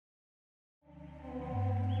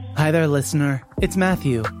Hi there, listener. It's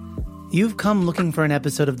Matthew. You've come looking for an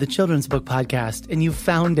episode of the Children's Book Podcast, and you've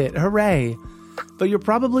found it. Hooray! But you're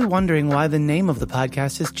probably wondering why the name of the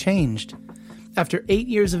podcast has changed. After 8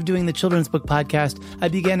 years of doing the Children's Book Podcast, I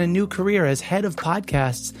began a new career as head of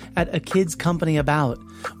podcasts at A Kids Company About,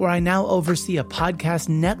 where I now oversee a podcast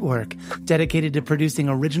network dedicated to producing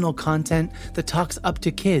original content that talks up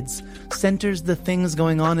to kids, centers the things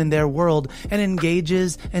going on in their world, and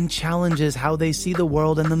engages and challenges how they see the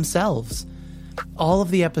world and themselves. All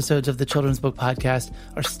of the episodes of the Children's Book Podcast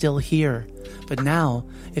are still here. But now,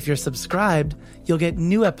 if you're subscribed, you'll get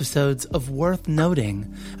new episodes of Worth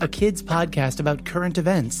Noting, a kids podcast about current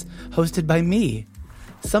events, hosted by me.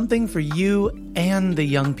 Something for you and the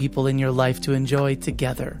young people in your life to enjoy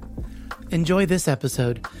together. Enjoy this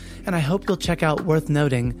episode, and I hope you'll check out Worth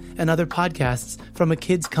Noting and other podcasts from A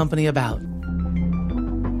Kids Company About.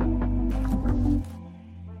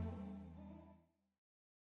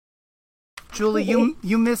 Julie,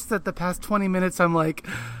 you missed that the past 20 minutes I'm like,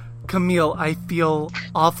 Camille, I feel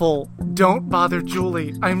awful. Don't bother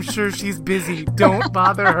Julie. I'm sure she's busy. Don't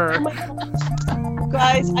bother her. Oh my gosh.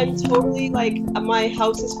 Guys, I'm totally like, my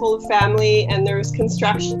house is full of family and there's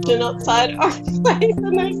construction outside our place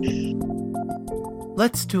and there's...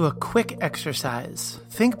 Let's do a quick exercise.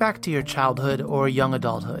 Think back to your childhood or young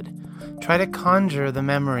adulthood. Try to conjure the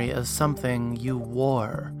memory of something you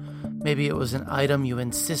wore. Maybe it was an item you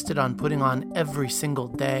insisted on putting on every single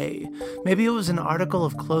day. Maybe it was an article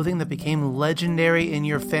of clothing that became legendary in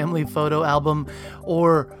your family photo album,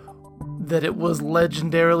 or that it was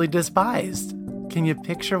legendarily despised. Can you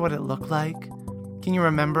picture what it looked like? Can you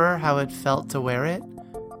remember how it felt to wear it?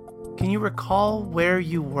 Can you recall where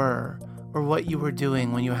you were or what you were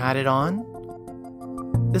doing when you had it on?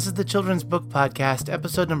 This is the Children's Book Podcast,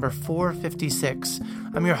 episode number 456.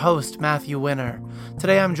 I'm your host, Matthew Winner.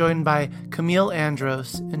 Today I'm joined by Camille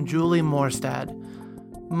Andros and Julie Morstad.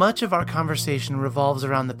 Much of our conversation revolves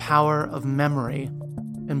around the power of memory,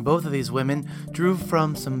 and both of these women drew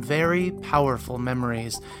from some very powerful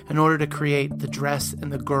memories in order to create The Dress and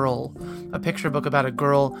the Girl, a picture book about a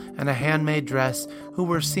girl and a handmade dress who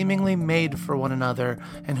were seemingly made for one another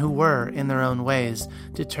and who were, in their own ways,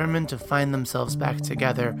 determined to find themselves back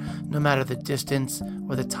together, no matter the distance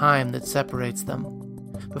or the time that separates them.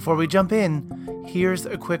 Before we jump in, here's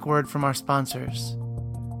a quick word from our sponsors.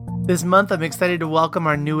 This month, I'm excited to welcome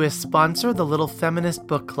our newest sponsor, the Little Feminist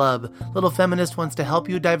Book Club. Little Feminist wants to help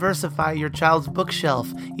you diversify your child's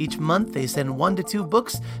bookshelf. Each month, they send 1 to 2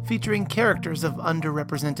 books featuring characters of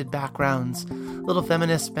underrepresented backgrounds. Little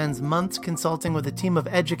Feminist spends months consulting with a team of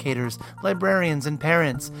educators, librarians, and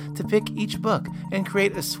parents to pick each book and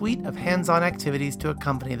create a suite of hands-on activities to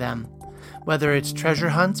accompany them. Whether it's treasure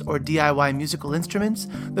hunts or DIY musical instruments,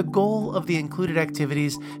 the goal of the included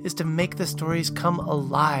activities is to make the stories come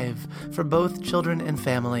alive for both children and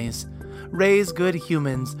families. Raise good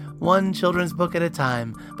humans, one children's book at a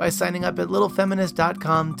time, by signing up at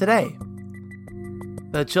littlefeminist.com today.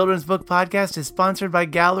 The Children's Book Podcast is sponsored by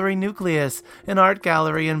Gallery Nucleus, an art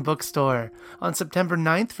gallery and bookstore. On September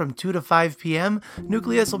 9th from 2 to 5 p.m.,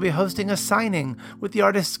 Nucleus will be hosting a signing with the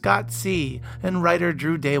artist Scott C. and writer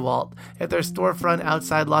Drew Daywalt at their storefront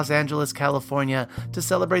outside Los Angeles, California, to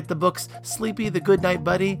celebrate the books Sleepy the Goodnight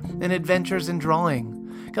Buddy and Adventures in Drawing.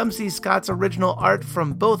 Come see Scott's original art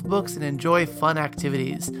from both books and enjoy fun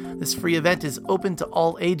activities. This free event is open to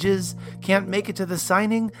all ages. Can't make it to the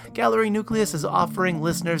signing? Gallery Nucleus is offering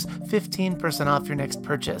listeners 15% off your next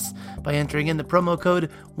purchase by entering in the promo code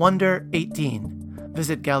WONDER18.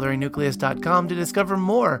 Visit GalleryNucleus.com to discover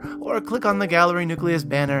more, or click on the Gallery Nucleus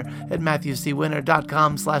banner at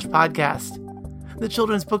MatthewCWinner.com/podcast. The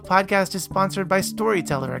Children's Book Podcast is sponsored by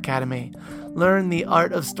Storyteller Academy. Learn the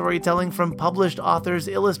art of storytelling from published authors,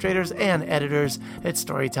 illustrators, and editors at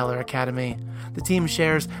Storyteller Academy. The team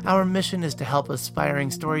shares our mission is to help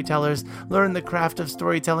aspiring storytellers learn the craft of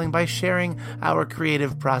storytelling by sharing our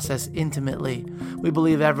creative process intimately. We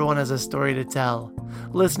believe everyone has a story to tell.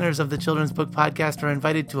 Listeners of the Children's Book Podcast are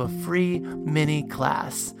invited to a free mini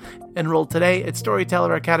class. Enroll today at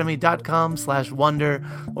storytelleracademy.com/wonder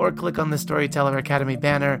or click on the Storyteller Academy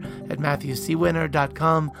banner at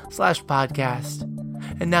MatthewCWinner.com/podcast.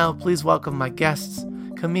 And now, please welcome my guests,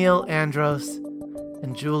 Camille Andros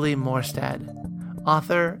and Julie Morstad,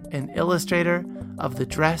 author and illustrator of The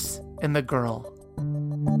Dress and the Girl.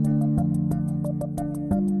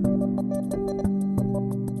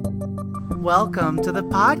 Welcome to the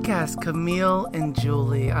podcast, Camille and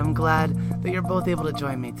Julie. I'm glad that you're both able to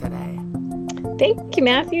join me today. Thank you,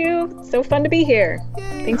 Matthew. So fun to be here.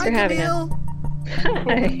 Yay. Thanks for having Camille. us.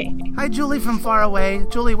 Hi. Hi, Julie from far away.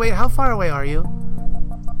 Julie, wait, how far away are you?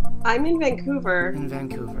 I'm in Vancouver. In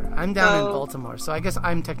Vancouver. I'm down in Baltimore, so I guess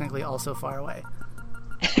I'm technically also far away.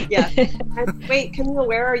 Yeah. And wait, Camille,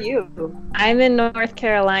 where are you? I'm in North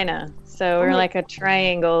Carolina, so we're like a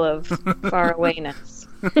triangle of far awayness.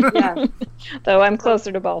 Yeah. Though I'm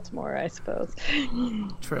closer to Baltimore, I suppose.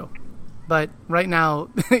 True. But right now,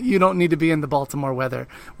 you don't need to be in the Baltimore weather.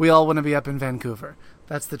 We all want to be up in Vancouver.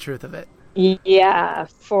 That's the truth of it. Yeah,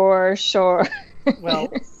 for sure.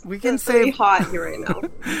 Well, we can It's pretty save hot here right now.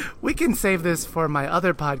 we can save this for my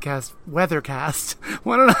other podcast, Weathercast.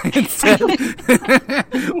 Why don't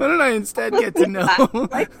I instead get to know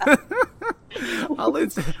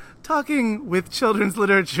talking with children's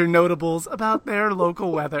literature notables about their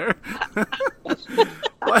local weather.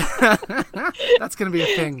 That's going to be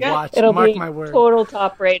a thing. Watch. It'll Mark be my word. Total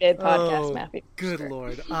top-rated podcast, Matthew. Good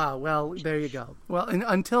Lord. Well, there you go. Well,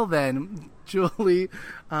 until then, Julie,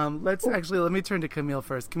 let me turn to Camille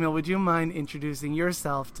first. Camille, would you mind introducing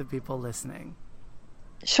yourself to people listening?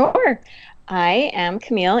 Sure. I am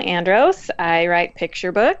Camille Andros. I write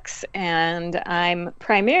picture books, and I'm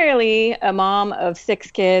primarily a mom of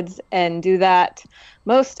 6 kids and do that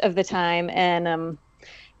most of the time, and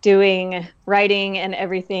doing writing and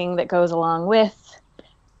everything that goes along with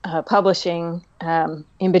publishing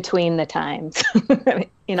in between the times.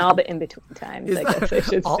 In all the in-between times, I guess I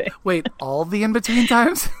should say. Wait, all the in-between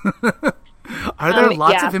times? Are there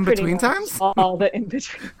lots of in-between times? All the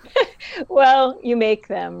in-between. Well, you make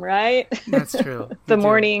them, right? That's true. The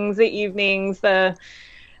mornings, the evenings, the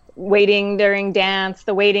waiting during dance,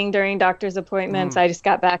 the waiting during doctor's appointments. I just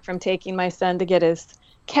got back from taking my son to get his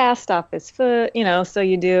cast off his foot, so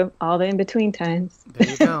you do all the in-between times. There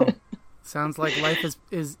you go. Sounds like life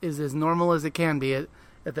is as normal as it can be at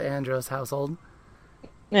the Andros household.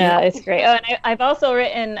 Yeah, it's great. Oh, and I've also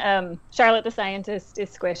written Charlotte the Scientist is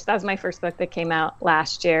Squished. That was my first book that came out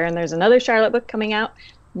last year, and there's another Charlotte book coming out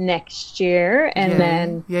next year. And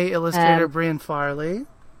then illustrator Brian Farley.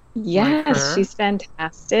 Yeah, she's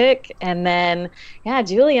fantastic. And then,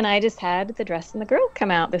 Julie and I just had The Dress and the Girl come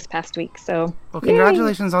out this past week. So, well,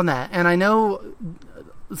 congratulations on that. And I know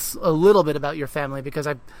a little bit about your family because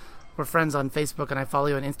we're friends on Facebook and I follow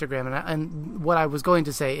you on Instagram. And what I was going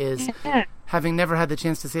to say is, having never had the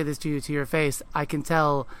chance to say this to you to your face, I can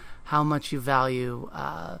tell how much you value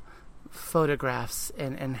photographs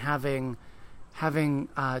and having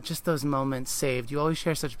just those moments saved. You always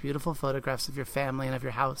share such beautiful photographs of your family and of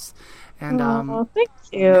your house. And thank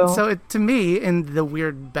you. And so to me, in the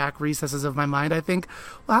weird back recesses of my mind, I think,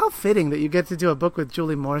 well, how fitting that you get to do a book with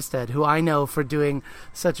Julie Morstead, who I know for doing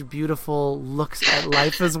such beautiful looks at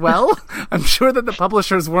life as well. I'm sure that the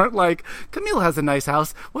publishers weren't like, Camille has a nice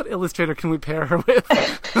house. What illustrator can we pair her with?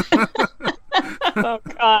 Oh,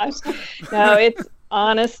 gosh. No, it's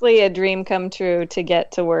honestly a dream come true to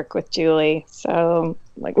get to work with Julie. So,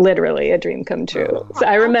 like, literally a dream come true. So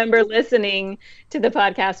I remember listening to the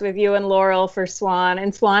podcast with you and Laurel for Swan,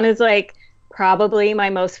 and Swan is like probably my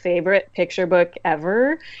most favorite picture book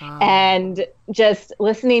ever. And just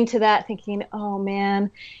listening to that thinking, oh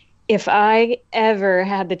man, if I ever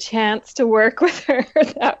had the chance to work with her,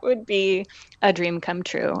 that would be a dream come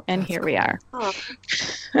true. And here we are.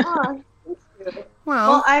 Thank you.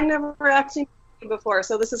 Well, I've never actually met you before,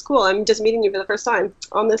 so this is cool. I'm just meeting you for the first time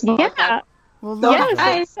on this podcast. Yeah. Well,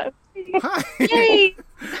 yes. Hi. Yay.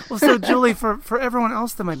 Well, so Julie, for everyone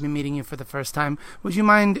else that might be meeting you for the first time, would you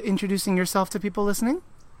mind introducing yourself to people listening?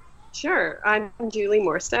 Sure. I'm Julie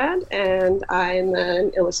Morstead, and I'm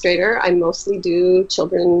an illustrator. I mostly do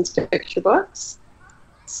children's picture books.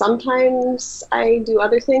 Sometimes I do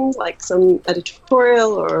other things, like some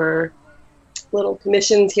editorial or little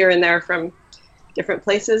commissions here and there from different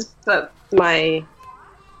places, but my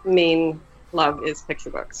main love is picture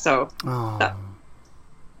books. So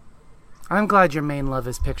I'm glad your main love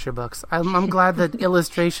is picture books. I'm glad that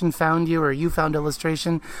illustration found you, or you found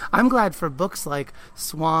illustration. I'm glad for books like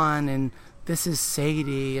Swan and This Is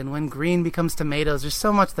Sadie and When Green Becomes Tomatoes. There's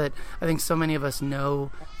so much that I think so many of us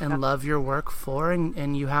know and love your work for,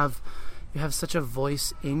 and you have such a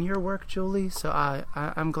voice in your work, Julie. So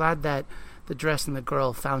I'm glad that The Dress and the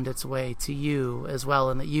Girl found its way to you as well,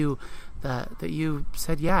 and that you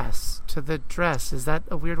said yes to the dress. Is that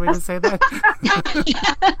a weird way to say that?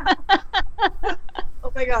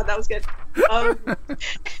 Oh my God, that was good.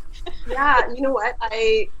 Yeah, you know what?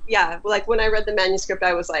 Like when I read the manuscript,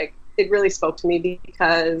 I was like, it really spoke to me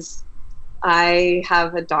because I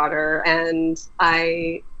have a daughter and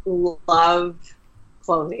I love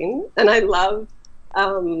clothing and I love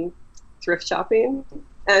thrift shopping,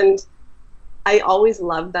 and I always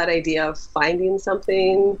loved that idea of finding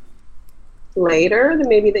something later than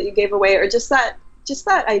maybe that you gave away, or just that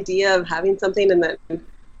idea of having something and then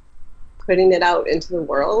putting it out into the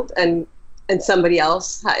world, and somebody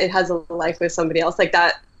else, it has a life with somebody else, like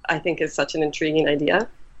that, I think is such an intriguing idea.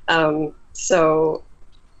 So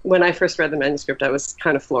when I first read the manuscript, I was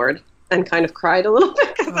kind of floored and kind of cried a little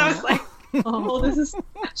bit, because I was like, oh, this is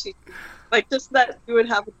catchy. Like, just that you would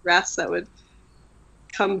have a dress that would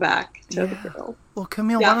come back to the girl. Well,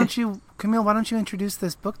 Camille, why don't you introduce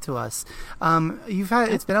this book to us?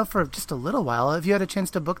 It's been out for just a little while. Have you had a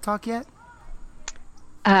chance to book talk yet?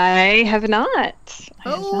 I have not. So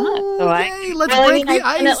let's break the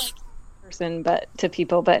ice. But to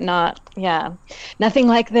people, but nothing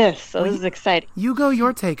like this. So this is exciting. You go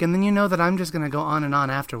your take, and then you know that I'm just going to go on and on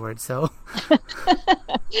afterwards. So,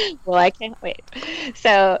 well, I can't wait.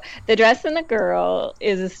 So, The Dress and the Girl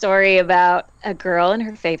is a story about a girl in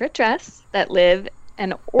her favorite dress that live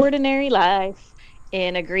an ordinary life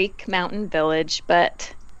in a Greek mountain village,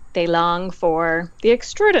 but they long for the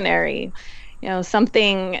extraordinary,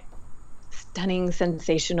 something stunning,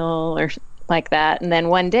 sensational, or like that. And then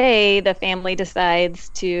one day the family decides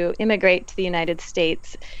to immigrate to the United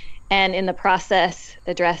States, and in the process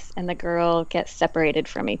the dress and the girl get separated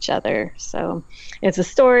from each other. So it's a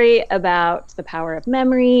story about the power of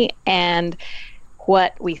memory, and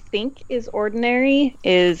what we think is ordinary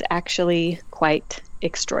is actually quite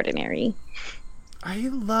extraordinary. I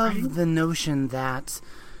love the notion that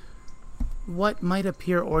what might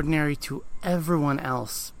appear ordinary to everyone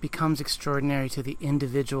else becomes extraordinary to the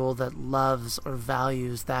individual that loves or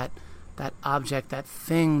values that object, that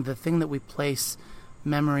thing, the thing that we place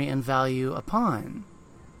memory and value upon.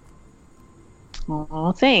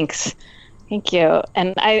 Oh, thanks. Thank you.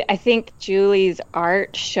 And I think Julie's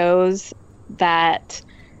art shows that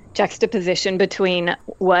juxtaposition between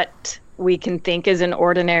what we can think is an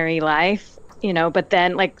ordinary life, but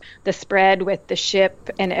then like the spread with the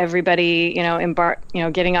ship and everybody,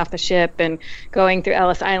 getting off the ship and going through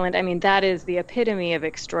Ellis Island. I mean, that is the epitome of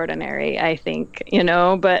extraordinary, I think,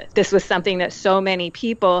 but this was something that so many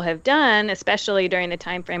people have done, especially during the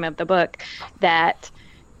time frame of the book, that,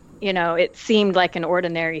 it seemed like an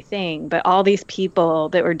ordinary thing. But all these people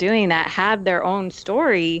that were doing that had their own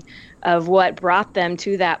story of what brought them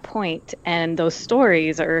to that point. And those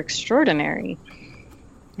stories are extraordinary.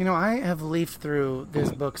 I have leafed through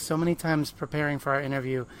this book so many times preparing for our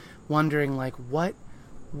interview, wondering, like, what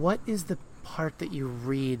is the part that you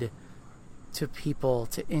read to people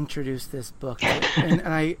to introduce this book? and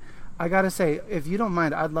I gotta say, if you don't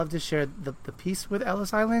mind, I'd love to share the piece with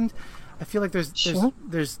Ellis Island. I feel like there's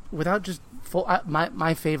without just full,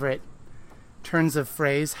 my favorite turns of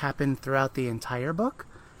phrase happen throughout the entire book.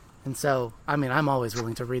 And so, I mean, I'm always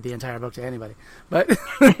willing to read the entire book to anybody, but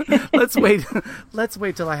let's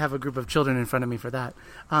wait till I have a group of children in front of me for that.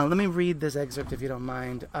 Let me read this excerpt if you don't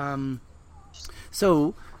mind.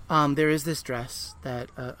 So there is this dress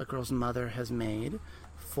that a girl's mother has made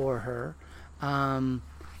for her.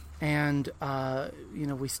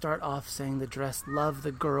 We start off saying the dress loved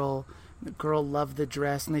the girl loved the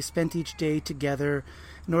dress, and they spent each day together.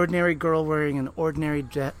 An ordinary girl wearing an ordinary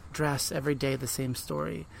dress every day, the same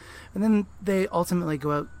story. And then they ultimately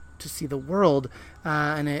go out to see the world,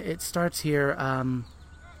 and it starts here.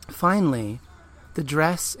 Finally, the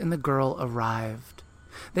dress and the girl arrived.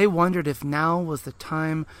 They wondered if now was the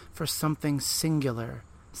time for something singular,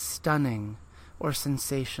 stunning, or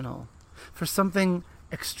sensational, for something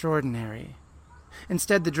extraordinary.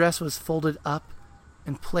 Instead, the dress was folded up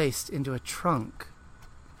and placed into a trunk.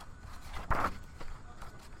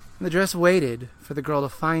 The dress waited for the girl to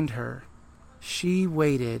find her. She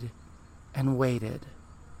waited and waited,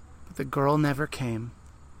 but the girl never came.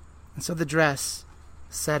 And so the dress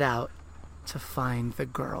set out to find the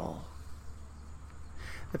girl.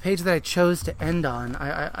 The page that I chose to end on,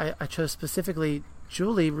 I chose specifically,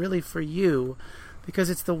 Julie, really for you, because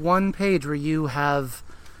it's the one page where you have,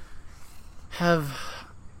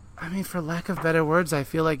 I mean, for lack of better words, I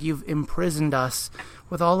feel like you've imprisoned us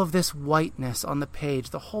with all of this whiteness on the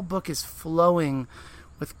page. The whole book is flowing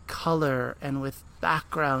with color and with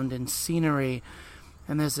background and scenery.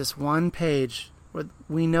 And there's this one page where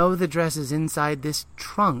we know the dress is inside this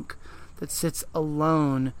trunk that sits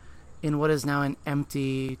alone in what is now an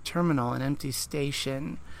empty terminal, an empty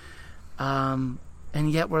station. And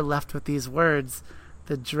yet we're left with these words,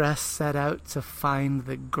 the dress set out to find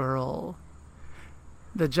the girl.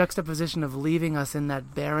 The juxtaposition of leaving us in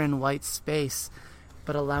that barren white space,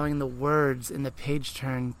 but allowing the words in the page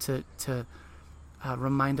turn to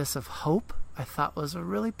remind us of hope, I thought was a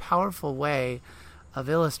really powerful way of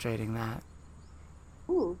illustrating that.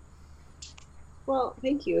 Ooh. Well,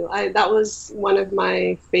 thank you. That was one of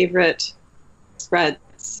my favorite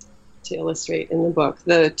spreads to illustrate in the book.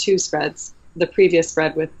 The two spreads, the previous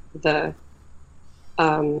spread with the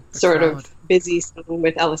sort crowd. of busy scene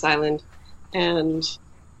with Ellis Island, and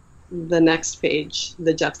the next page,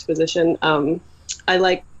 the juxtaposition. I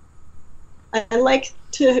like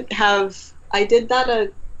to have. I did that.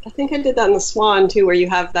 I think I did that in the Swan too, where you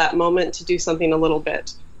have that moment to do something a little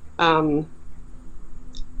bit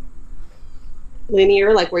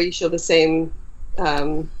linear, like where you show the same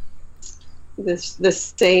the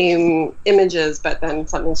same images, but then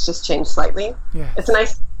something's just changed slightly. Yeah. It's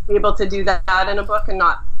nice to be able to do that in a book and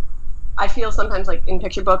not. I feel sometimes like in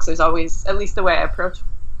picture books, there's always, at least the way I approach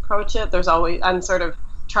it, there's always, I'm sort of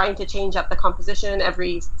trying to change up the composition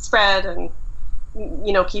every spread and,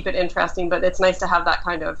 you know, keep it interesting. But it's nice to have that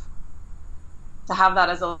kind of, to have that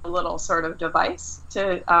as a little sort of device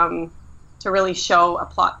to really show a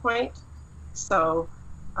plot point. So,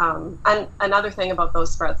 and another thing about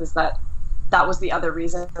those spreads is that was the other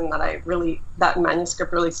reason that that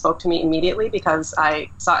manuscript really spoke to me immediately, because I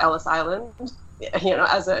saw Ellis Island, you know,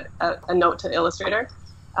 as a note to Illustrator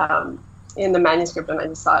in the manuscript, and I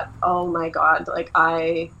just thought, oh my God, like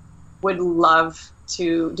I would love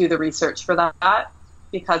to do the research for that,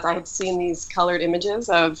 because I had seen these colored images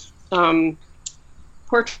of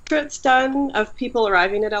portraits done of people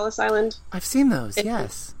arriving at Ellis Island. I've seen those,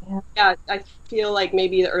 yes. Yeah, I feel like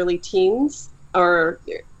maybe the early teens, or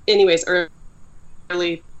anyways,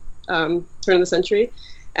 early turn of the century.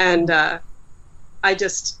 And I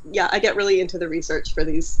get really into the research for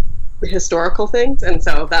these historical things. And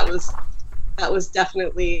so that was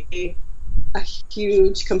definitely a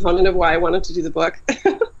huge component of why I wanted to do the book.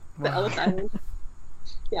 The Wow. Ellis Island.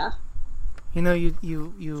 Yeah. You know,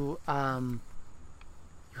 you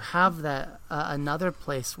have that another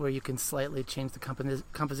place where you can slightly change the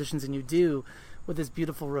compositions, and you do with this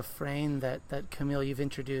beautiful refrain that Camille, you've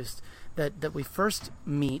introduced, that we first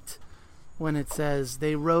meet when it says,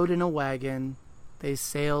 they rode in a wagon, they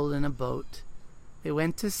sailed in a boat, they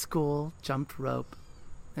went to school, jumped rope,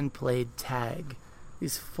 and played tag.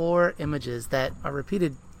 These 4 images that are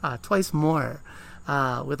repeated twice more,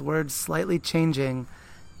 with words slightly changing,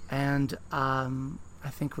 and I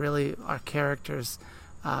think really our characters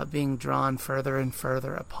being drawn further and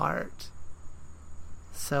further apart.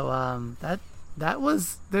 So that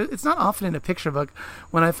was, it's not often in a picture book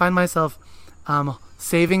when I find myself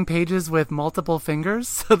saving pages with multiple fingers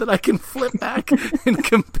so that I can flip back and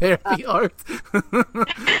compare the art.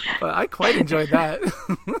 But I quite enjoyed that.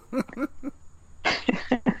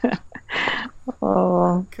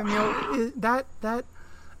 Oh, Camille, that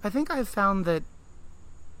I think I've found that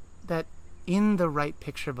in the right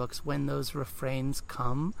picture books, when those refrains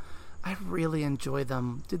come, I really enjoy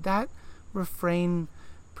them. Did that refrain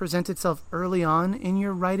present itself early on in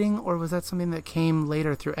your writing, or was that something that came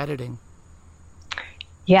later through editing?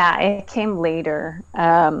 yeah, it came later.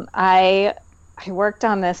 I worked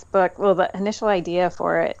on this book. Well, the initial idea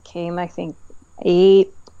for it came, I think,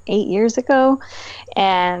 eight years ago,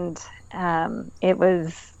 and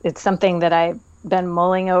it's something that I've been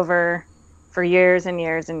mulling over for years and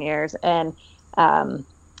years and years, and I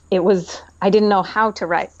didn't know how to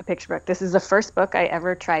write a picture book. This is the first book I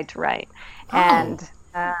ever tried to write. Oh. And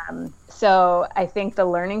so I think the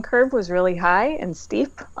learning curve was really high and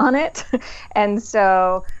steep on it. And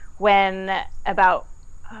so when I'm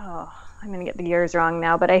going to get the years wrong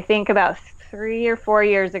now, but I think about 3 or 4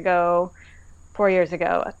 years ago,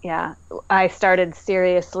 yeah, I started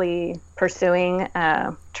seriously pursuing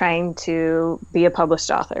trying to be a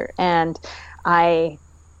published author. And I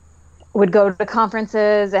would go to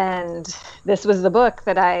conferences, and this was the book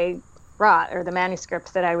that I brought, or the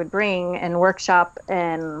manuscripts that I would bring and workshop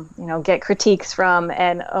and, you know, get critiques from.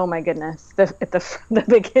 And oh my goodness, at the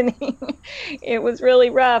beginning, it was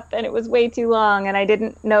really rough, and it was way too long, and I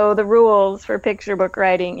didn't know the rules for picture book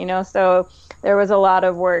writing, you know, so there was a lot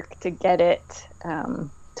of work to get it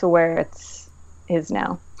to where it is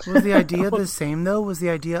now. Was the idea the same, though? Was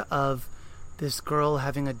the idea of this girl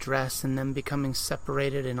having a dress and them becoming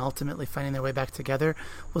separated and ultimately finding their way back together?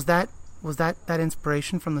 Was that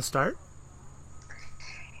inspiration from the start?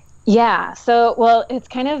 Yeah. So, well, it's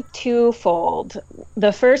kind of twofold.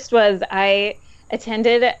 The first was I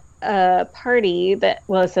attended a party that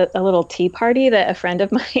was a little tea party that a friend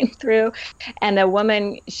of mine threw, and a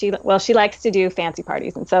woman, she likes to do fancy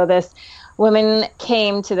parties, and so this woman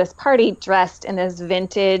came to this party dressed in this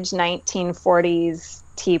vintage 1940s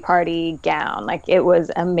tea party gown. Like, it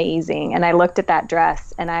was amazing. And I looked at that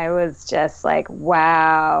dress and I was just like,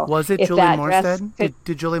 wow. Was it Julie Morstead?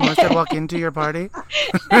 Did Julie Morstead walk into your party?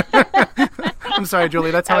 I'm sorry,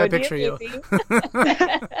 Julie, that's how I picture you.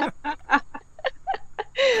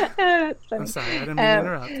 That's funny. I'm sorry, I didn't mean to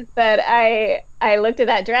interrupt. But I looked at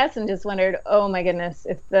that dress and just wondered, oh my goodness,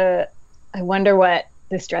 I wonder what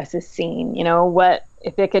this dress is seeing. What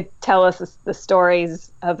if it could tell us the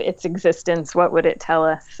stories of its existence? What would it tell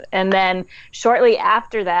us? And then shortly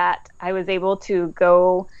after that, I was able to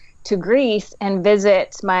go to Greece and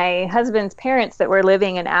visit my husband's parents that were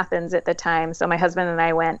living in Athens at the time. So my husband and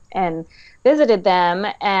I went and visited them,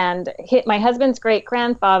 and my husband's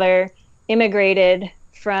great-grandfather immigrated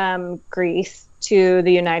from Greece to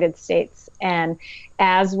the United States. And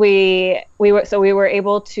as we were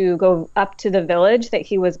able to go up to the village that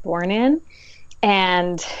he was born in.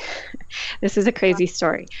 And this is a crazy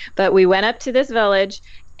story, but we went up to this village,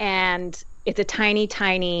 and it's a tiny,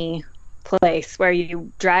 tiny place where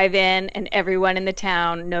you drive in and everyone in the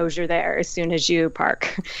town knows you're there as soon as you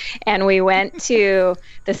park. And we went to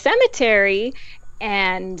the cemetery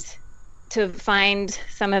and to find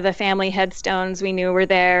some of the family headstones we knew were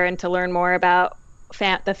there, and to learn more about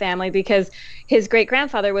the family, because his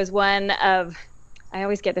great-grandfather was one of, I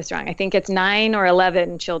always get this wrong, I think it's 9 or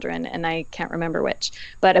 11 children, and I can't remember which,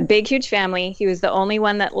 but a big, huge family. He was the only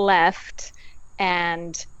one that left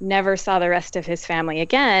and never saw the rest of his family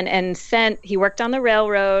again, and he worked on the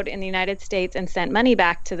railroad in the United States and sent money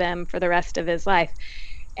back to them for the rest of his life.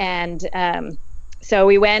 And so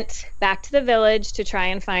we went back to the village to try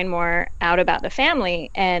and find more out about the family.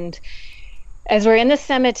 And as we're in the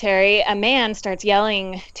cemetery, a man starts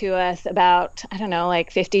yelling to us about,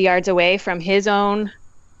 50 yards away from his own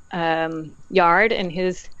yard and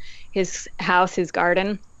his house, his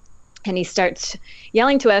garden. And he starts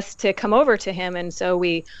yelling to us to come over to him. And so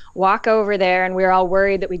we walk over there, and we're all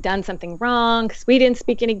worried that we'd done something wrong because we didn't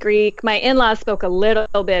speak any Greek. My in-laws spoke a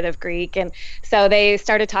little bit of Greek. And so they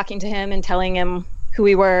started talking to him and telling him who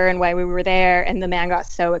we were and why we were there. And the man got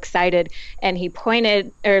so excited, and he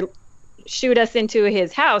shoot us into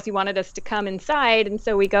his house. He wanted us to come inside. And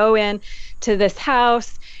so we go in to this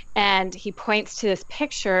house, and he points to this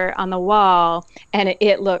picture on the wall, and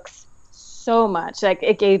it looks so much like,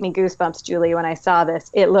 it gave me goosebumps, Julie, when I saw this.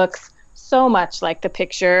 It looks so much like the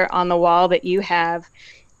picture on the wall that you have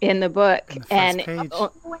in the book,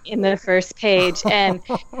 in the first page. And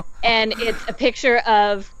it's a picture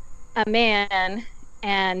of a man,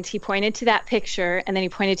 and he pointed to that picture, and then he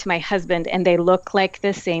pointed to my husband, and they look like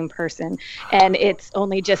the same person. And it's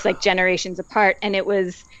only just like generations apart. And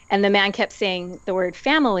the man kept saying the word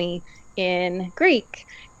family in Greek.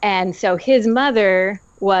 And so his mother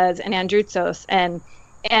was an Androutsos, and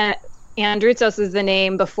Androutsos was the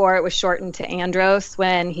name before it was shortened to Andros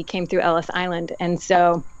when he came through Ellis Island. And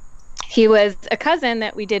so he was a cousin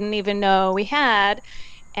that we didn't even know we had,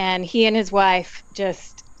 and he and his wife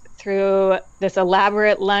just threw this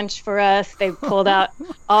elaborate lunch for us. They pulled out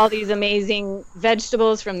all these amazing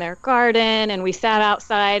vegetables from their garden, and we sat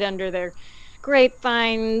outside under their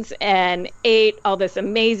grapevines and ate all this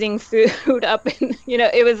amazing food up in,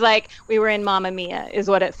 it was like we were in Mamma Mia is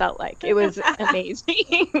what it felt like. It was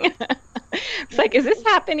amazing. It's like, is this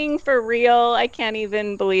happening for real? I can't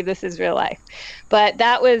even believe this is real life. But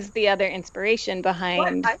that was the other inspiration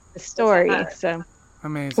behind the story. So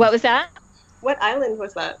amazing. What was that? What island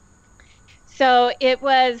was that? So it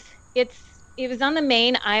was on the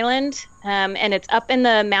main island, and it's up in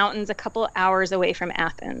the mountains a couple hours away from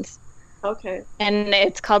Athens. Okay. And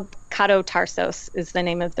it's called Kato Tarsos is the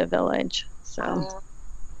name of the village. So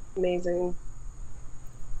amazing.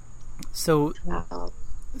 So wow.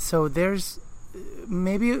 So there's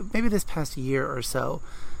maybe this past year or so,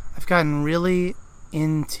 I've gotten really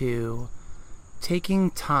into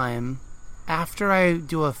taking time after I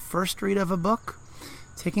do a first read of a book,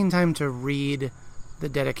 taking time to read the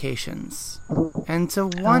dedications and to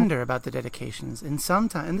wonder about the dedications. And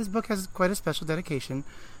this book has quite a special dedication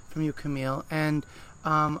from you, Camille, and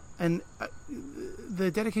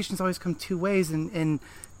the dedications always come two ways, and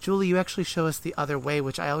Julie, you actually show us the other way,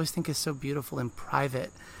 which I always think is so beautiful and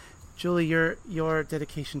private. Julie, your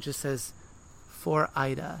dedication just says, "For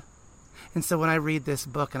Ida." And so when I read this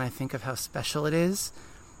book and I think of how special it is,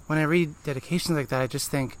 when I read dedications like that, I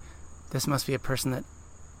just think this must be a person that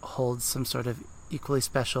holds some sort of equally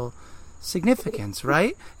special significance,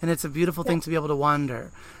 right? And it's a beautiful thing to be able to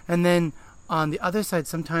wonder. And then on the other side,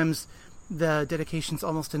 sometimes the dedications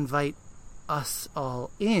almost invite us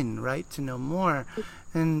all in, right, to know more.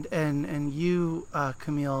 And you,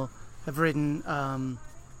 Camille, have written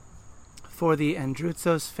for the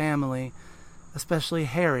Androutsos family, especially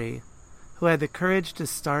Harry, who had the courage to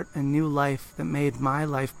start a new life that made my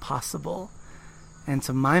life possible, and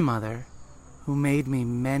to my mother, who made me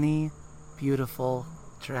many beautiful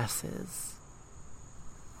dresses.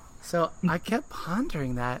 So I kept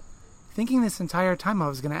pondering that thinking this entire time I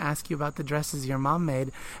was going to ask you about the dresses your mom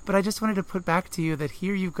made, but I just wanted to put back to you that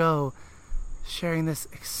here you go, sharing this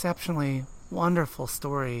exceptionally wonderful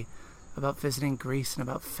story about visiting Greece and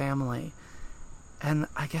about family. And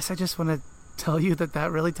I guess I just want to tell you that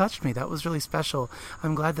that really touched me. That was really special.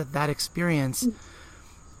 I'm glad that that experience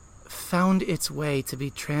found its way to be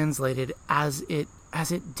translated as it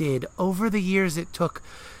did over the years it took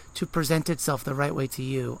to present itself the right way to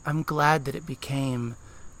you. I'm glad that it became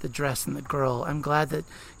The Dress and the Girl. I'm glad that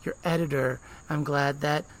your editor, I'm glad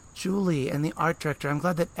that Julie and the art director, I'm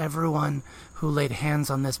glad that everyone who laid hands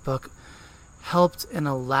on this book helped and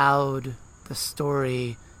allowed the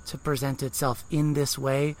story to present itself in this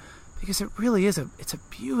way, because it really is it's a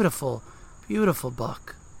beautiful, beautiful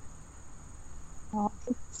book. Well,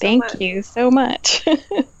 thank you so much.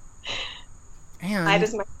 And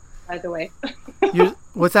Ida's my, by the way.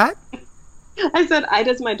 What's that? I said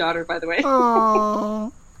Ida's my daughter, by the way.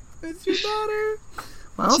 Oh, it's your daughter.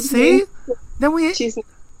 Well, see, then she's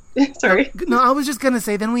sorry. No, I was just gonna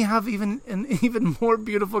say then we have an even more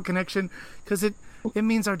beautiful connection, because it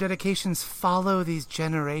means our dedications follow these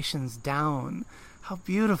generations down. How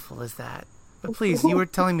beautiful is that? But please, you were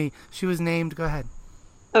telling me she was named. Go ahead.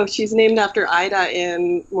 Oh, she's named after Ida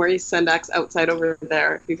in Maurice Sendak's Outside Over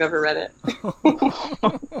There, if you've ever read it.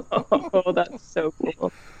 Oh, that's so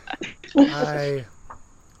cool. I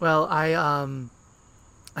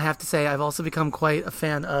have to say I've also become quite a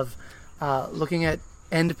fan of looking at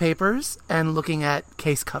end papers and looking at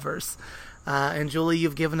case covers. And Julie,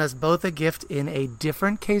 you've given us both a gift in a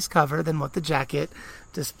different case cover than what the jacket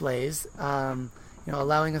displays,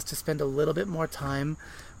 allowing us to spend a little bit more time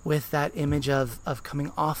with that image of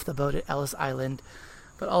coming off the boat at Ellis Island,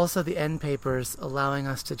 but also the end papers allowing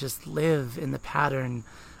us to just live in the pattern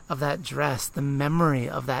of that dress, the memory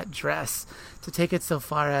of that dress, to take it so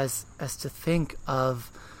far as to think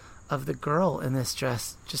of the girl in this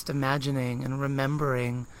dress, just imagining and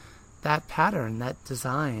remembering that pattern, that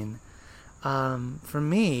design. For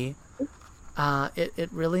me, it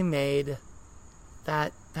really made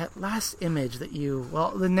that last image that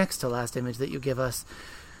the next to last image that you give us,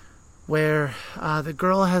 where the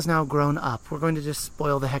girl has now grown up. We're going to just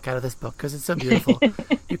spoil the heck out of this book because it's so beautiful.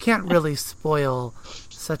 You can't really spoil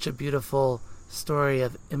such a beautiful story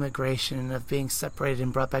of immigration and of being separated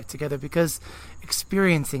and brought back together, because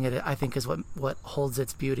experiencing it, I think, is what holds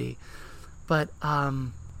its beauty. But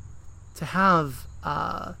to have,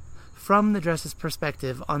 from the dress's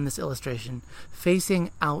perspective on this illustration,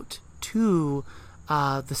 facing out to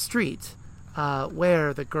the street,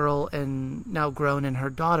 where the girl and now grown and her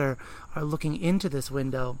daughter are looking into this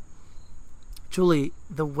window. Julie,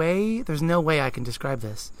 there's no way I can describe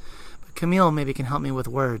this, but Camille maybe can help me with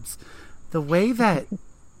words. The way that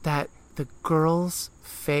the girl's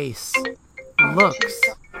face looks.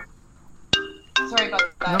 Sorry about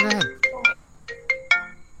that. No, go ahead.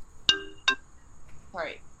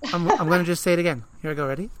 Sorry. I'm going to just say it again. Here I go.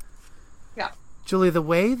 Ready? Yeah. Julie, the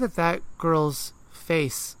way that girl's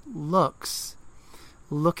face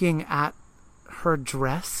looking at her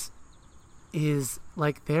dress is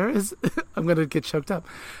like I'm going to get choked up.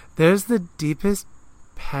 There's the deepest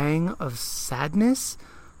pang of sadness,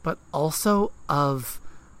 but also of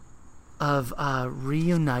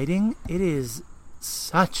reuniting. It is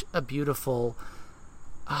such a beautiful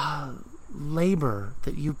labor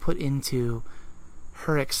that you put into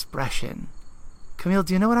her expression. Camille,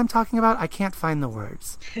 do you know what I'm talking about? I can't find the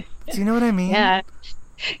words. Do you know what I mean? Yeah.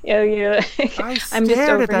 I'm just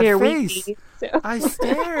over at that here face. weepy, so. I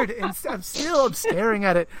stared, and I'm staring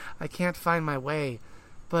at it. I can't find my way.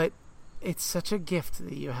 But it's such a gift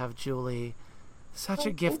that you have, Julie. Such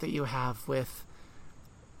a gift that you have with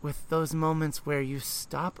those moments where you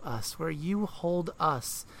stop us, where you hold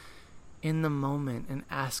us in the moment and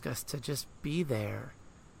ask us to just be there.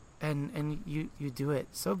 And you do it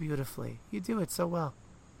so beautifully. You do it so well.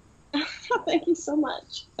 Thank you so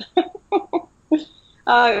much.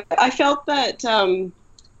 I felt that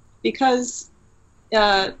because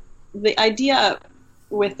the idea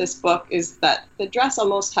with this book is that the dress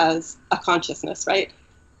almost has a consciousness, right?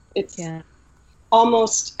 It's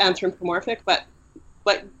almost anthropomorphic, but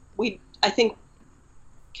I think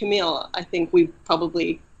we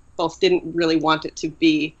probably both didn't really want it to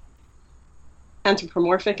be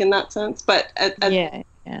anthropomorphic in that sense, but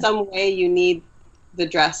some way you need the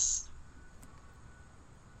dress.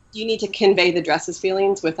 You need to convey the dress's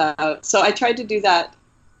feelings without. So I tried to do that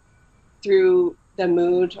through the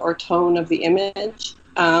mood or tone of the image.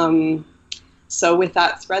 So with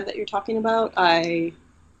that thread that you're talking about, I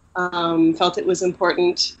felt it was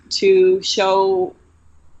important to show,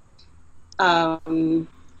 the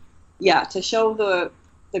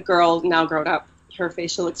the girl now grown up, her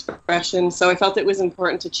facial expression. So I felt it was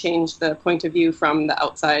important to change the point of view from the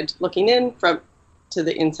outside looking in to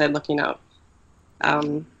the inside looking out.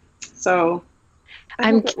 So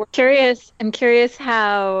I'm curious. I'm curious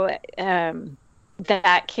how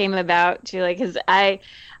that came about, Julie, because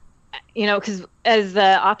because as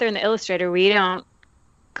the author and the illustrator, we don't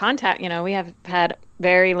contact. We have had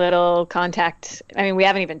very little contact. I mean, we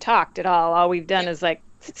haven't even talked at all. All we've done is like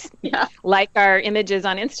our images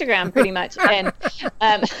on Instagram, pretty much. And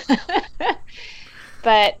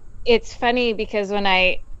but it's funny because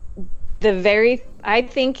I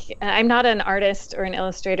think I'm not an artist or an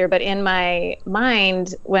illustrator, but in my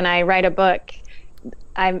mind, when I write a book,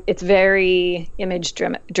 it's very image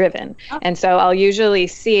driven. And so I'll usually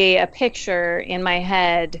see a picture in my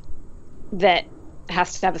head that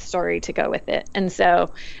has to have a story to go with it. And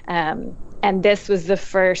so, and this was the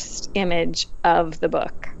first image of the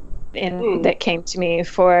book that came to me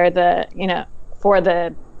for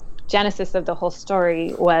the genesis of the whole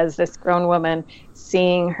story was this grown woman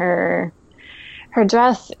seeing her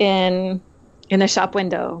dress in the shop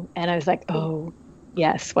window. And I was like, oh,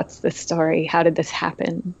 yes, what's this story? How did this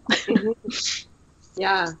happen?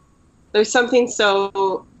 Yeah. There's something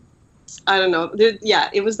so, I don't know.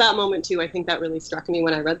 It was that moment too. I think that really struck me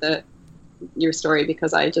when I read your story,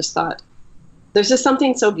 because I just thought there's just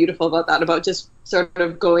something so beautiful about that, about just sort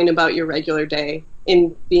of going about your regular day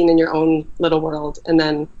in being in your own little world. And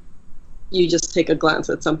then you just take a glance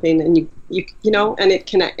at something and you and it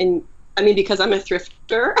connect. And I mean, because I'm a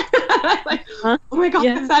thrifter, like, oh my God,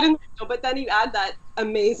 what's that in the window? But then you add that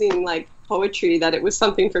amazing like poetry that it was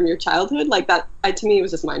something from your childhood, like that. To me, it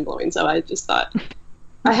was just mind blowing. So I just thought,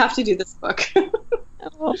 I have to do this book.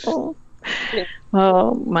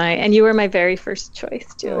 Oh my! And you were my very first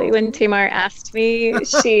choice, Julie. When Tamar asked me,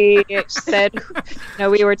 she said,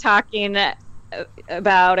 we were talking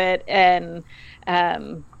about it, and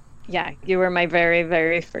you were my very,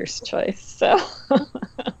 very first choice. So.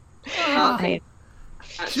 Thanks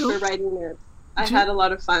for writing it. I had a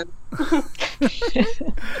lot of fun.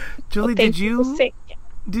 Julie, did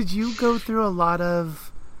you go through a lot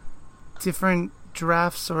of different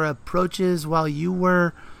drafts or approaches while you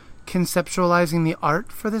were conceptualizing the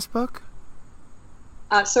art for this book?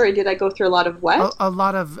 Sorry, did I go through a lot of what? A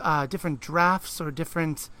lot of different drafts or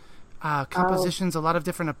different compositions, a lot of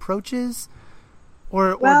different approaches?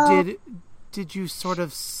 Or did you sort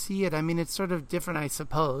of see it? I mean, it's sort of different, I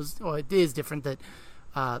suppose. Or it is different that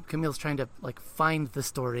Camille's trying to like find the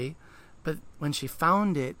story. But when she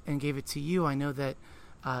found it and gave it to you, I know that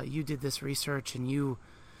you did this research and you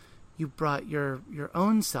brought your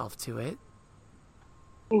own self to it.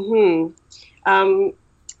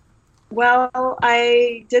 Well,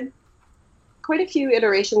 I did quite a few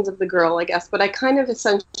iterations of the girl, I guess, but I kind of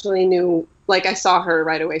essentially knew, like, I saw her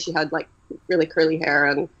right away. She had like really curly hair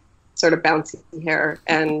and sort of bouncy hair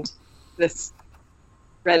and this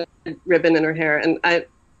red ribbon in her hair. And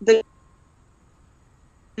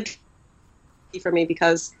for me,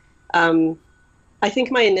 because I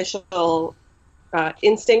think my initial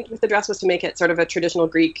instinct with the dress was to make it sort of a traditional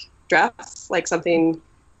Greek dress, like something,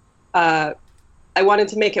 I wanted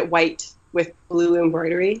to make it white with blue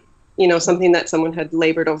embroidery, something that someone had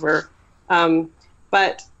labored over.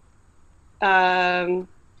 But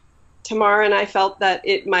Tamar and I felt that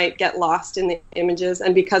it might get lost in the images,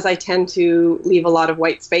 and because I tend to leave a lot of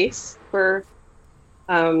white space for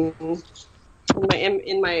in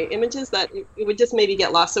my images, that it would just maybe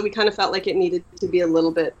get lost. So we kind of felt like it needed to be a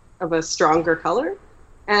little bit of a stronger color.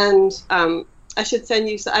 And I should send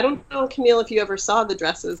you. I don't know, Camille, if you ever saw the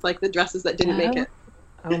dresses, like the dresses that didn't make it.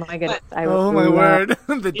 Oh my goodness! Oh my word!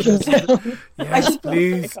 The dresses. Yes,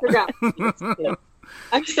 please.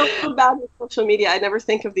 I'm so bad with social media. I never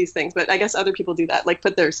think of these things, but I guess other people do that, like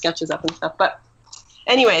put their sketches up and stuff. But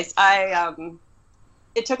anyways,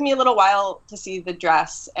 it took me a little while to see the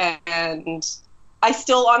dress, and I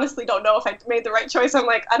still honestly don't know if I made the right choice. I'm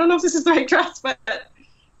like, I don't know if this is the right dress, but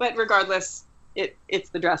regardless, it's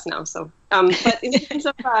the dress now. So, but in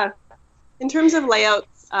terms of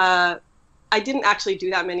layouts, I didn't actually do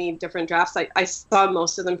that many different drafts. I saw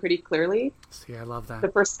most of them pretty clearly. See, I love that.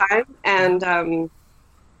 The first time. And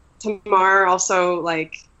Tamar also,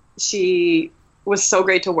 like, she was so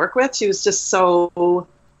great to work with. She was just so,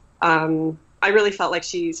 I really felt like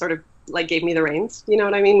she sort of, like, gave me the reins, you know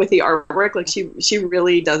what I mean, with the artwork. Like, she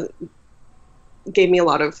really gave me a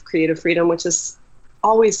lot of creative freedom, which is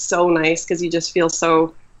always so nice, because you just feel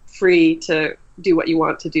so free to do what you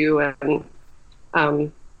want to do. And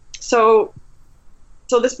so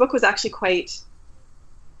this book was actually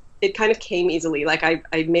it kind of came easily. Like I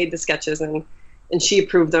made the sketches, and and she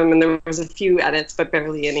approved them, and there was a few edits, but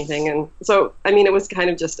barely anything. And so, I mean, it was kind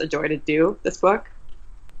of just a joy to do this book.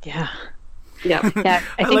 Yeah. Yeah. Yeah.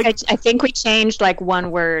 I think we changed like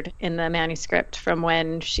one word in the manuscript from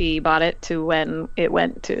when she bought it to when it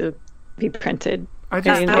went to be printed.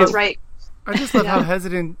 That's right. I just love how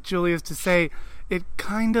hesitant Julie is to say it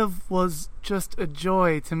kind of was just a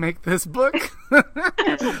joy to make this book.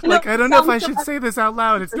 Like, I don't know if I should say this out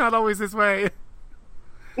loud. It's not always this way.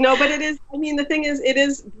 No, but it is. I mean, the thing is, it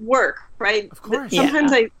is work, right? Of course.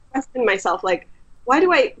 Sometimes I question myself, like, why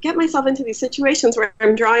do I get myself into these situations where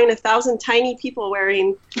I'm drawing 1,000 tiny people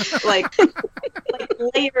wearing like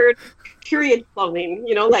layered period clothing,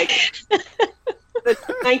 like the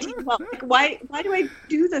 1912. Like, why do I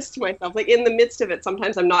do this to myself? Like, in the midst of it,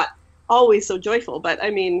 sometimes I'm not always so joyful, but I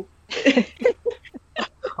mean,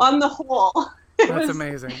 on the whole, that's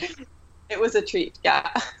amazing. It was a treat. Yeah.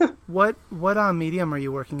 What medium are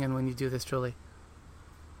you working in when you do this, Julie?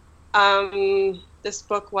 This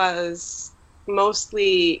book was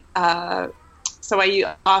mostly, so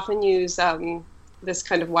I often use this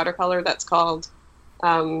kind of watercolor that's called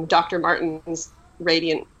Dr. Martin's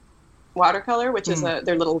Radiant Watercolor, which is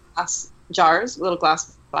they're little glass jars, little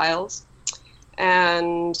glass vials.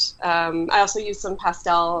 And I also use some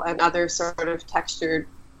pastel and other sort of textured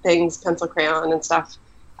things, pencil crayon and stuff,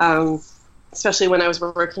 especially when I was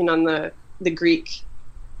working on the Greek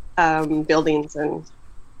buildings, and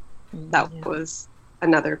that was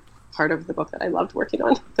another part of the book that I loved working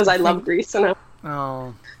on, because I love Greece. And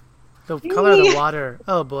the color of the water.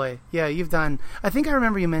 Oh boy. Yeah, you've done, I think I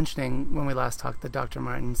remember you mentioning when we last talked, the Dr.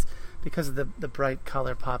 Martens, because of the bright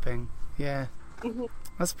color popping. Yeah. Mm-hmm.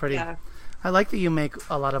 That's pretty. Yeah. I like that you make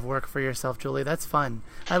a lot of work for yourself, Julie. That's fun.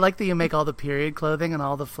 I like that you make all the period clothing and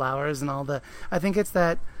all the flowers and all the, I think it's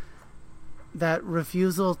that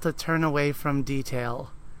refusal to turn away from detail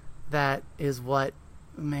that is what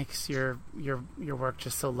makes your work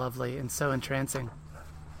just so lovely and so entrancing.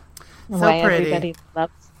 So why pretty. Everybody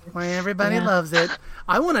loves it. Why everybody loves it.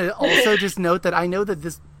 I want to also just note that I know that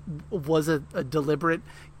this was a deliberate,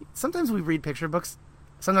 sometimes we read picture books.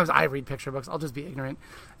 Sometimes I read picture books. I'll just be ignorant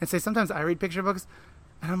and say sometimes I read picture books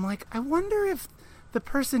and I'm like, I wonder if the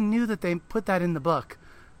person knew that they put that in the book.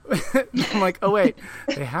 I'm like, oh wait,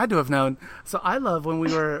 they had to have known. So I love when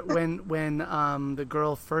the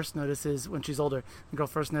girl first notices, when she's older, the girl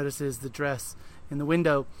first notices the dress in the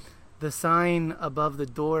window. The sign above the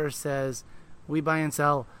door says, "We buy and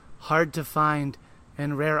sell hard to find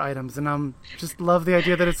and rare items." And I'm just love the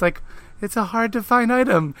idea that it's like, it's a hard to find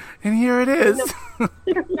item, and here it is.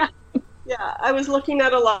 Yeah, I was looking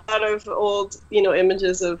at a lot of old,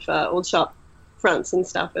 images of old shop fronts and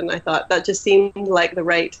stuff, and I thought that just seemed like the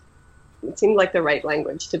right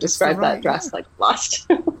language to describe that dress, like lost.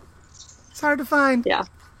 It's hard to find. Yeah,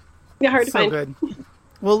 hard to find. So good.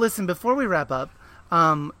 Well, listen, before we wrap up,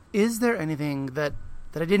 is there anything that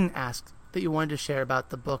I didn't ask that you wanted to share about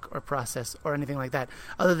the book or process or anything like that,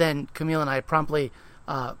 other than Camille and I promptly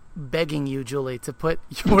begging you, Julie, to put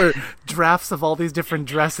your drafts of all these different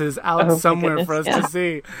dresses out somewhere for us to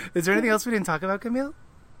see? Is there anything else we didn't talk about, Camille?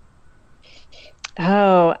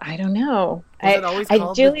 Oh, I don't know. Was it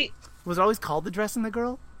always called The Dress and the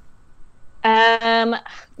Girl?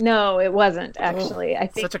 No, it wasn't actually. I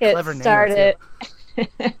think such a clever it started.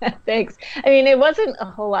 Thanks. I mean, it wasn't a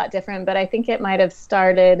whole lot different, but I think it might have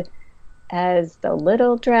started as The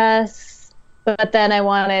Little Dress. But then I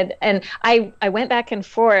went back and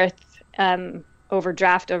forth over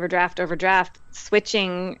draft,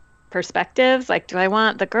 switching perspectives. Like, do I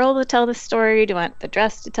want the girl to tell the story? Do I want the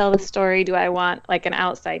dress to tell the story? Do I want like an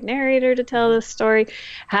outside narrator to tell the story?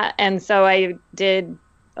 And so I did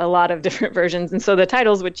a lot of different versions. And so the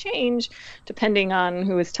titles would change depending on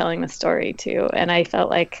who was telling the story too. And I felt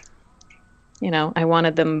like, I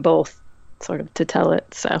wanted them both sort of to tell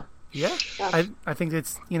it. So yeah. I think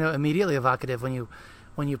it's, immediately evocative when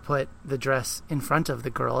you put the dress in front of the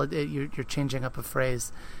girl. You're changing up a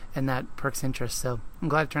phrase, and that perks interest. So I'm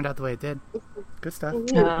glad it turned out the way it did. Good stuff.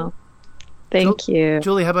 Oh, thank you.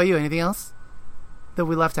 Julie, how about you? Anything else that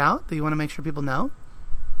we left out that you want to make sure people know?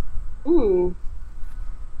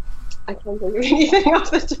 I can't think of anything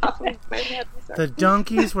off the top of my head. The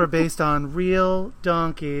donkeys were based on real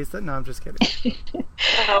donkeys. No, I'm just kidding.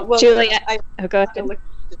 Julie, go ahead.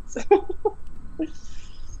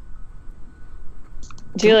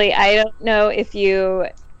 Julie, I don't know if you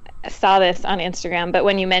saw this on Instagram, but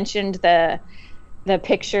when you mentioned the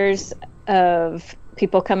pictures of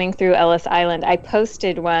people coming through Ellis Island, I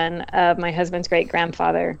posted one of my husband's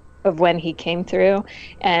great-grandfather of when he came through,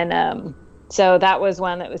 and so that was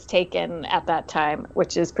one that was taken at that time,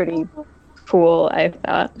 which is pretty cool, I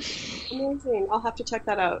thought. Amazing. I'll have to check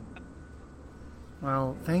that out.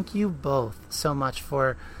 Well, thank you both so much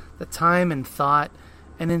for the time and thought,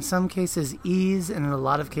 and in some cases ease, and in a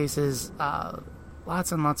lot of cases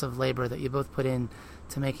lots and lots of labor that you both put in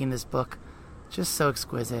to making this book just so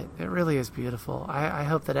exquisite. It really is beautiful. I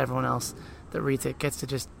hope that everyone else that reads it gets to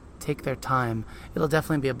just take their time. It'll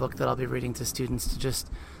definitely be a book that I'll be reading to students to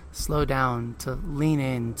just slow down, to lean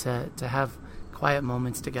in, to have quiet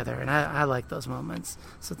moments together, and I like those moments.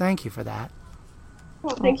 So thank you for that.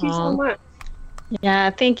 Well, thank you so much. Yeah,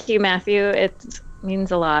 thank you, Matthew. It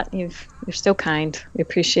means a lot. You're so kind. We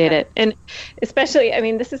appreciate it. And especially, I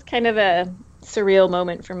mean, this is kind of a surreal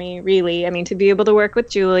moment for me, really. I mean, to be able to work with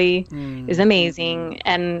Julie is amazing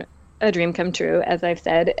and a dream come true, as I've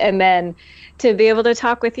said. And then to be able to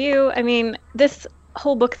talk with you, I mean, this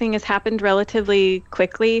whole book thing has happened relatively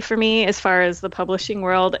quickly for me as far as the publishing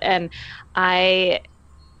world. And I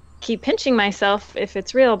keep pinching myself if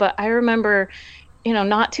it's real, but I remember,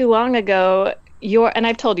 not too long ago, and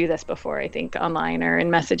I've told you this before, I think online or in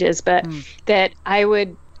messages, but that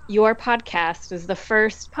your podcast was the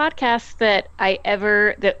first podcast that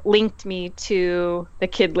that linked me to the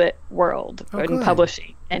Kidlit world and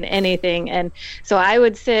publishing and anything. And so I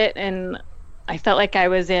would sit and I felt like I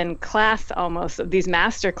was in class almost, of these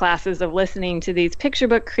master classes of listening to these picture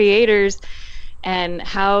book creators and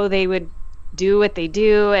how they would do what they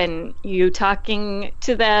do, and you talking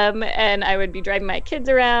to them, and I would be driving my kids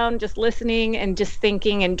around just listening and just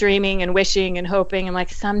thinking and dreaming and wishing and hoping, and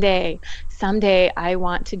like someday I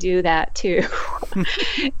want to do that too.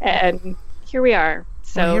 And here we are.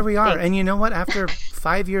 So well, here we are. thanks. And you know what, after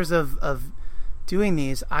 5 years of doing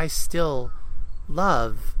these, I still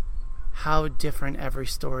love how different every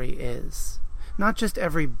story is. Not just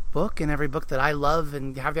every book and every book that I love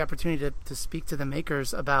and have the opportunity to speak to the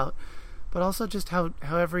makers about, but also just how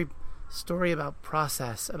every story about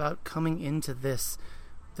process, about coming into this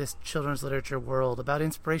children's literature world, about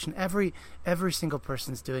inspiration, every single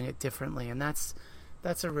person's doing it differently, and that's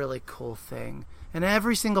a really cool thing. And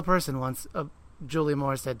every single person wants Julie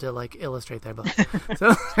Morstead to like illustrate their book.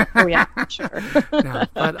 So oh yeah, sure. No,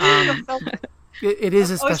 but it is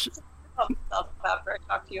a special. After I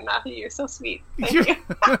talk to you, Matthew, you're so sweet. Thank you.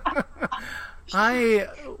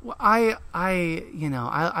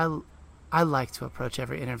 I like to approach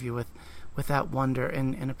every interview with that wonder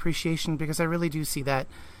and appreciation, because I really do see that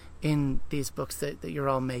in these books that you're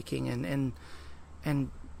all making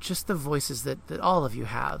and just the voices that all of you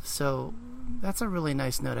have. So that's a really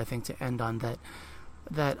nice note, I think, to end on,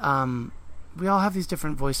 that we all have these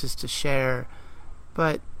different voices to share,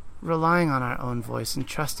 but relying on our own voice and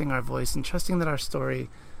trusting our voice and trusting that our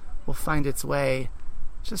story will find its way,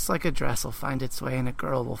 just like a dress will find its way and a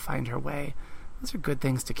girl will find her way. Those are good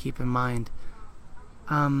things to keep in mind.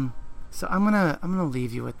 So I'm gonna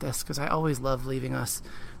leave you with this, because I always love leaving us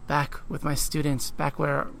back with my students, back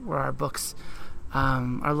where our books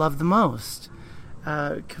are loved the most.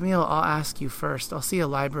 Camille, I'll ask you first. I'll see a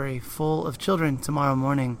library full of children tomorrow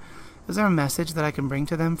morning. Is there a message that I can bring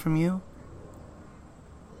to them from you?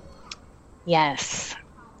 Yes.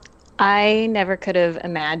 I never could have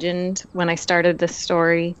imagined when I started this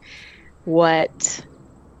story what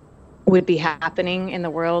would be happening in the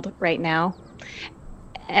world right now,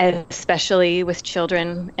 especially with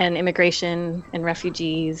children and immigration and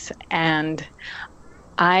refugees. And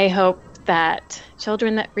I hope that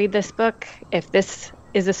children that read this book, if this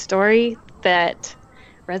is a story that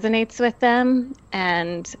resonates with them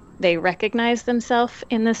and they recognize themselves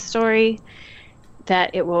in this story,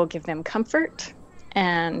 that it will give them comfort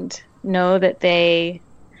and know that they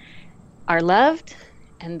are loved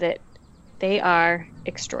and that they are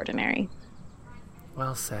extraordinary.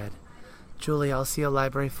 Well said. Julie, I'll see a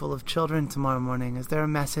library full of children tomorrow morning. Is there a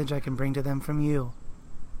message I can bring to them from you?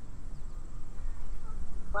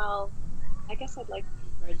 Well, I guess I'd like to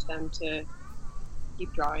encourage them to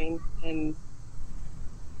keep drawing and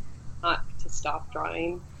not to stop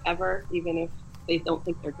drawing ever, even if they don't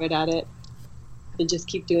think they're good at it. To just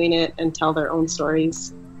keep doing it and tell their own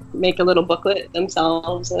stories. Make a little booklet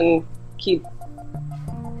themselves and keep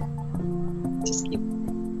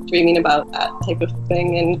dreaming about that type of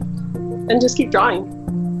thing and just keep drawing.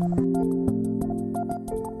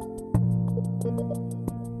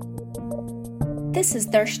 This is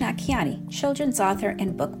Darshna Kiani, children's author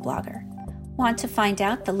and book blogger. Want to find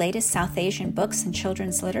out the latest South Asian books and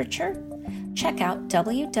children's literature? Check out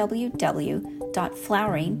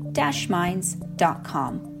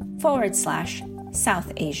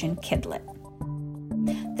www.flowering-minds.com/South Asian Kidlit.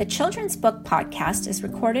 The Children's Book Podcast is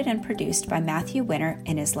recorded and produced by Matthew Winter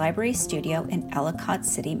in his library studio in Ellicott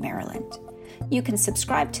City, Maryland. You can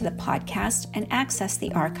subscribe to the podcast and access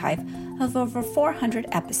the archive of over 400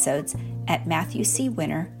 episodes at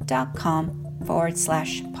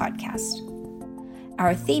matthewcwinner.com/podcast.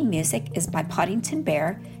 Our theme music is by Poddington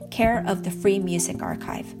Bear, care of the Free Music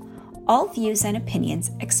Archive. All views and opinions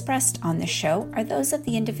expressed on the show are those of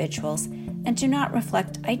the individuals and do not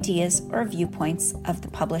reflect ideas or viewpoints of the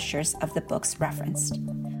publishers of the books referenced.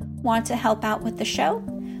 Want to help out with the show?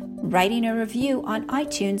 Writing a review on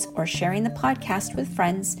iTunes or sharing the podcast with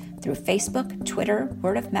friends through Facebook, Twitter,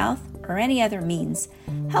 word of mouth, or any other means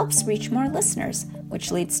helps reach more listeners,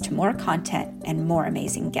 which leads to more content and more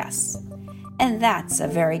amazing guests. And that's a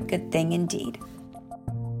very good thing indeed.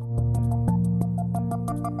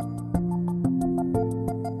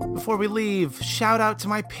 Before we leave, shout out to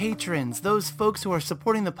my patrons, those folks who are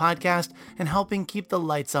supporting the podcast and helping keep the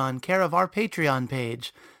lights on, care of our Patreon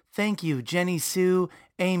page. Thank you, Jenny Sue,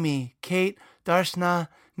 Amy, Kate, Darshna,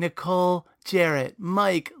 Nicole, Jarrett,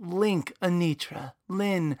 Mike, Link, Anitra,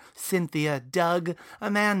 Lynn, Cynthia, Doug,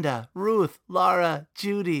 Amanda, Ruth, Laura,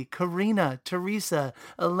 Judy, Karina, Teresa,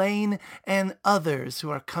 Elaine, and others who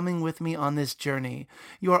are coming with me on this journey.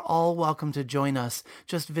 You are all welcome to join us.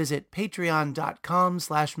 Just visit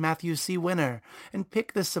patreon.com/MatthewCWinner and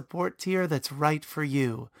pick the support tier that's right for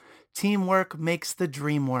you. Teamwork makes the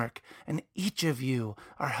dream work, and each of you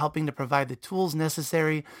are helping to provide the tools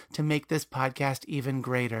necessary to make this podcast even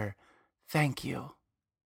greater. Thank you.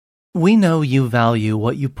 We know you value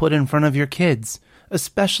what you put in front of your kids,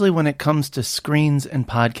 especially when it comes to screens and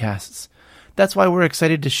podcasts. That's why we're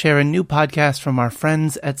excited to share a new podcast from our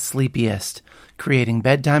friends at Sleepiest, creating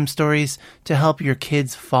bedtime stories to help your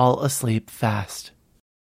kids fall asleep fast.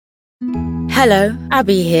 Hello,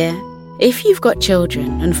 Abby here. If you've got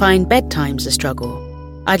children and find bedtime's a struggle,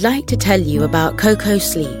 I'd like to tell you about Coco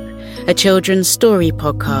Sleep, a children's story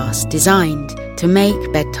podcast designed to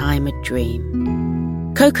make bedtime a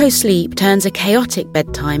dream. Coco Sleep turns a chaotic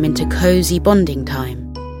bedtime into cozy bonding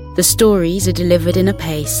time. The stories are delivered in a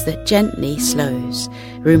pace that gently slows.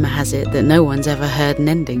 Rumour has it that no one's ever heard an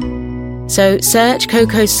ending. So search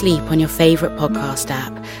Coco Sleep on your favourite podcast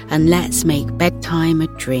app and let's make bedtime a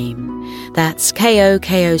dream. That's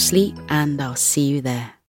KOKO Sleep, and I'll see you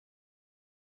there.